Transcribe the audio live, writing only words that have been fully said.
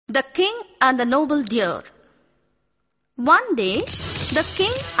The King and the Noble Deer. One day, the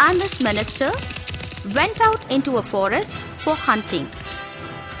king and his minister went out into a forest for hunting.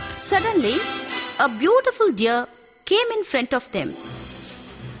 Suddenly, a beautiful deer came in front of them.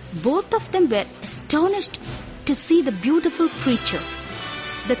 Both of them were astonished to see the beautiful creature.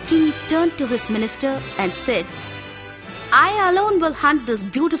 The king turned to his minister and said, "I alone will hunt this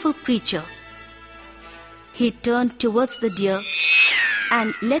beautiful creature." He turned towards the deer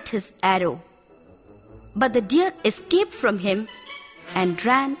and let his arrow. But the deer escaped from him and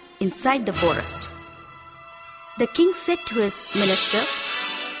ran inside the forest. The king said to his minister,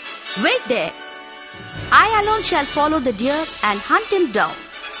 "Wait there. I alone shall follow the deer and hunt him down."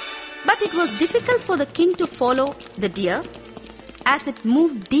 But it was difficult for the king to follow the deer as it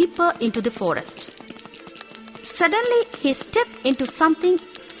moved deeper into the forest. Suddenly he stepped into something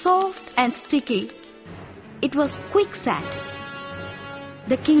soft and sticky. It was quicksand.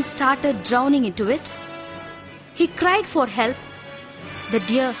 The king started drowning into it. He cried for help. The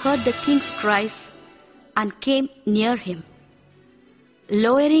deer heard the king's cries and came near him.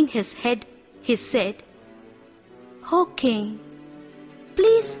 Lowering his head, he said, "O king,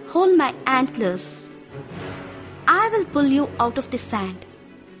 please hold my antlers. I will pull you out of the sand."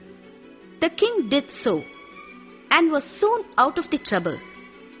 The king did so and was soon out of the trouble.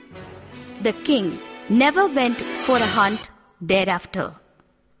 The king never went for a hunt thereafter.